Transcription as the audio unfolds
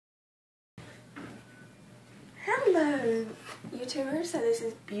Hello YouTubers, so this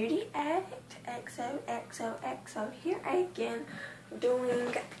is Beauty Addict XOXOXO here again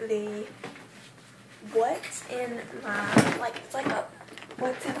doing the what's in my, it's like a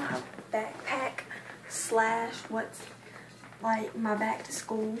what's in my backpack slash what's like my back to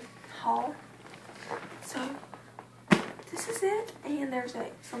school haul. So this is it, and there's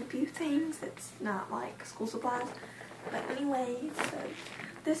some few things that's not like school supplies, but anyways, so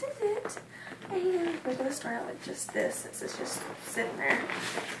this is it, and we're going to start out with just this since it's just sitting there.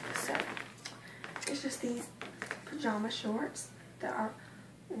 So it's just these pajama shorts that are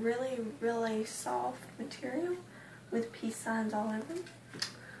really soft material with peace signs all over them.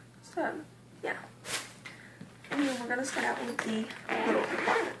 So yeah, and then we're going to start out with the little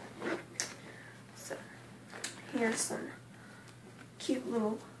compartment. So here's some cute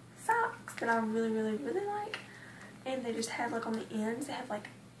little socks that I really like. And they just have, like, on the ends, they have, like,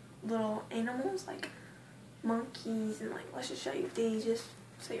 little animals, like monkeys, and, like, let's just show you these, just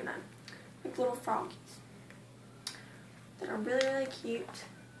so you know, like little froggies that are really cute.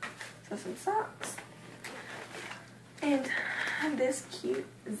 So some socks, and this cute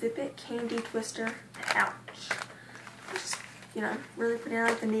Zip It Candy Twister pouch. Just, you know, really pretty. I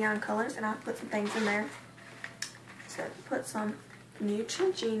like the neon colors, and I put some things in there. So put some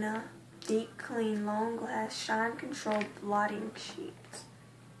Neutrogena Deep Clean Long Glass Shine Control Blotting Sheets.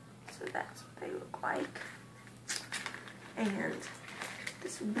 So that's what they look like. And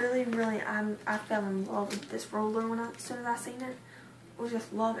this really I fell in love with this roller as soon as I seen it. It was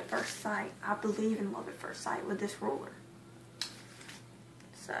just love at first sight. I believe in love at first sight with this roller.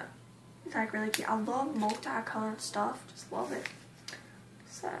 So it's like really cute. I love multicolored stuff. Just love it.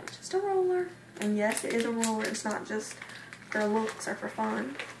 So just a roller. And yes, it is a roller. It's not just for looks or for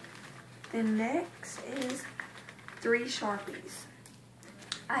fun. Then next is 3 Sharpies.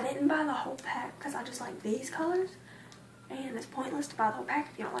 I didn't buy the whole pack because I just like these colors. And it's pointless to buy the whole pack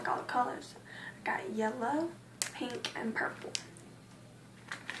if you don't like all the colors. I got yellow, pink, and purple.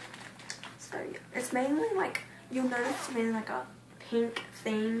 So yeah, it's mainly like, you'll notice it's mainly like a pink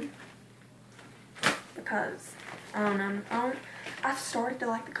theme. Because, I don't know, I've started to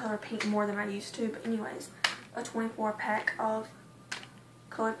like the color pink more than I used to. But anyways, a 24 pack of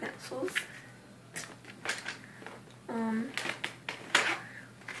colored pencils,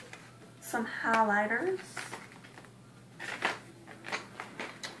 some highlighters,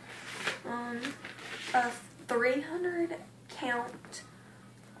 a 300 count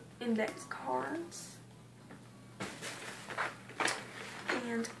index cards,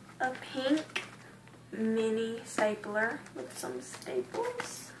 and a pink mini stapler with some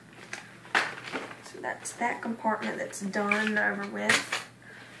staples. So that's that compartment that's done over with.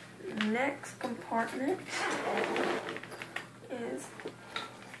 Next compartment is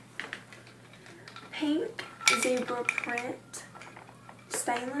pink zebra print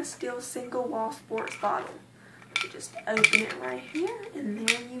stainless steel single wall sports bottle. You just open it right here, and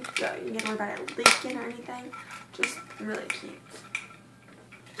there you go. You don't worry about it leaking or anything. Just really cute.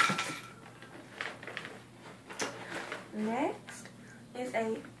 Next is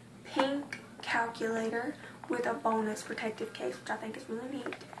a pink calculator with a bonus protective case, which I think is really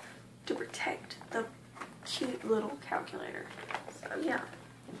neat to protect the cute little calculator. So yeah,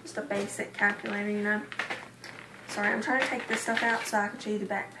 just a basic calculator, you know. Sorry, I'm trying to take this stuff out so I can show you the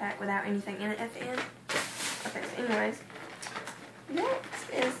backpack without anything in it at the end. Okay, so anyways, next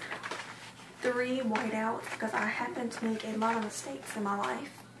is 3 whiteouts because I happen to make a lot of mistakes in my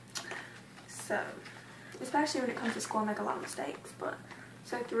life. So, especially when it comes to school, I make a lot of mistakes, but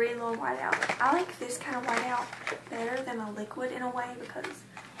so 3 little whiteouts. I like this kind of whiteout better than a liquid in a way because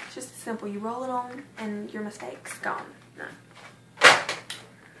it's just simple. You roll it on and your mistake's gone. No.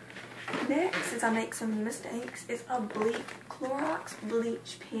 Next, since I make some mistakes, is a Clorox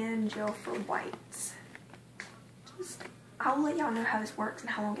bleach pen gel for whites. I'll let y'all know how this works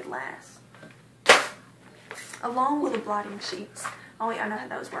and how long it lasts. Along with the blotting sheets. I'll let y'all know how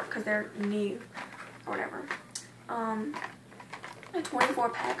those work because they're new or whatever. A 24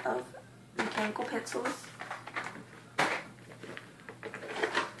 pack of mechanical pencils.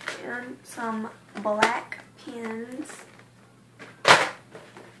 And some black pens.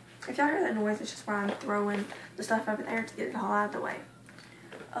 If y'all hear that noise, it's just where I'm throwing the stuff over there to get it all out of the way.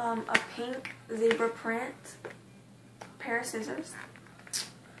 A pink zebra print pair of scissors.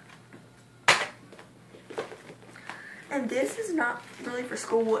 And this is not really for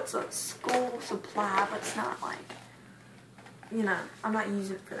school. It's a school supply, but it's not like, you know, I'm not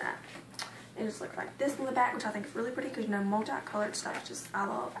using it for that. It just looks like this in the back, which I think is really pretty because, you know, multicolored stuff just I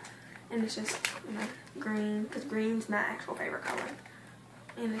love. And it's just, you know, green, because green's my actual favorite color.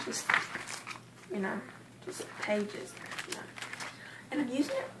 And it's just, you know, just pages, you know. And I'm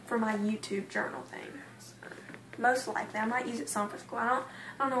using it for my YouTube journal thing. So, most likely, I might use it some for school. I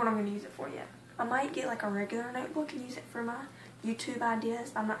don't know what I'm going to use it for yet. I might get like a regular notebook and use it for my YouTube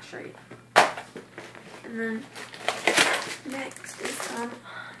ideas. I'm not sure yet. And then next is some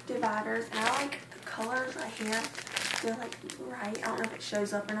dividers. And I like the colors right here. They're like bright. I don't know if it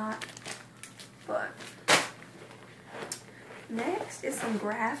shows up or not. But next is some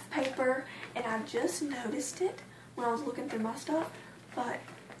graph paper. And I just noticed it when I was looking through my stuff. But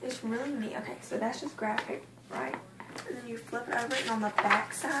it's really neat. Okay, so that's just graph paper, right? And then you flip it over, and on the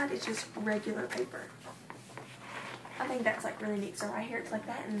back side, it's just regular paper. I think that's like really neat. So right here, it's like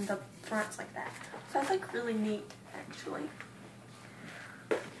that, and the front's like that. So that's like really neat, actually.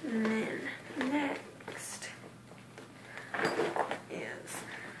 And then next is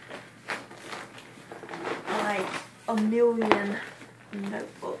like a million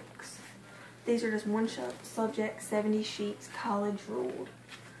notebooks. These are just one subject, 70 sheets, college ruled.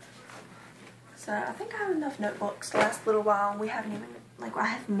 So I think I have enough notebooks to last a little while. We haven't even, like, I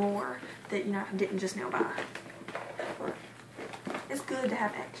have more that, you know, I didn't just now buy. But it's good to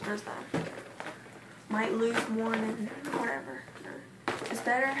have extras though. Might lose one and whatever. It's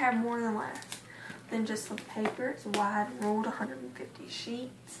better to have more than less than just some paper. It's wide and ruled, 150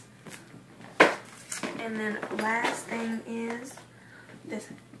 sheets. And then last thing is this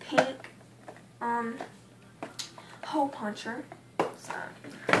pink hole puncher. So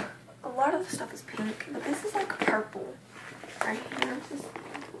a lot of the stuff is pink, but this is like purple. Right here, this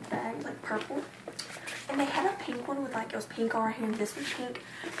bag like purple. And they had a pink one with like, it was pink all right here, and this was pink.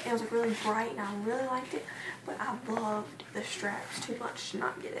 And it was like really bright, and I really liked it. But I loved the straps too much to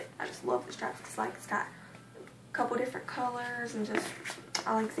not get it. I just love the straps because like it's got a couple different colors and just,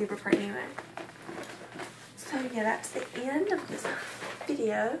 I like zebra print anyway. So yeah, that's the end of this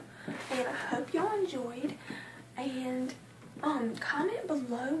video, and I hope y'all enjoyed. And comment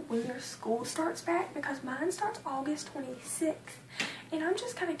below when your school starts back, because mine starts August 26th, and I'm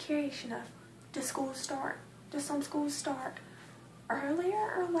just kind of curious, you know, does some schools start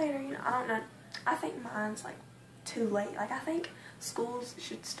earlier or later? You know, I don't know. I think mine's like too late. Like I think schools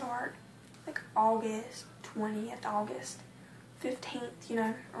should start like August 20th, August 15th, you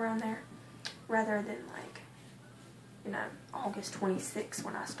know, around there, rather than like, you know, August 26th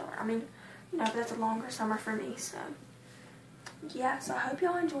when I start. I mean, you know, but that's a longer summer for me, so yeah. So I hope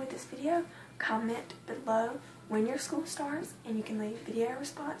y'all enjoyed this video. Comment below when your school starts, and you can leave video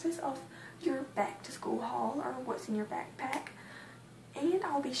responses of your back to school haul or what's in your backpack, and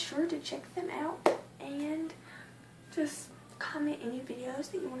I'll be sure to check them out and just comment any videos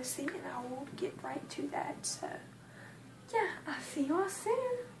that you want to see, and I will get right to that. So yeah, I'll see y'all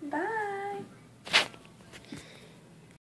soon. Bye.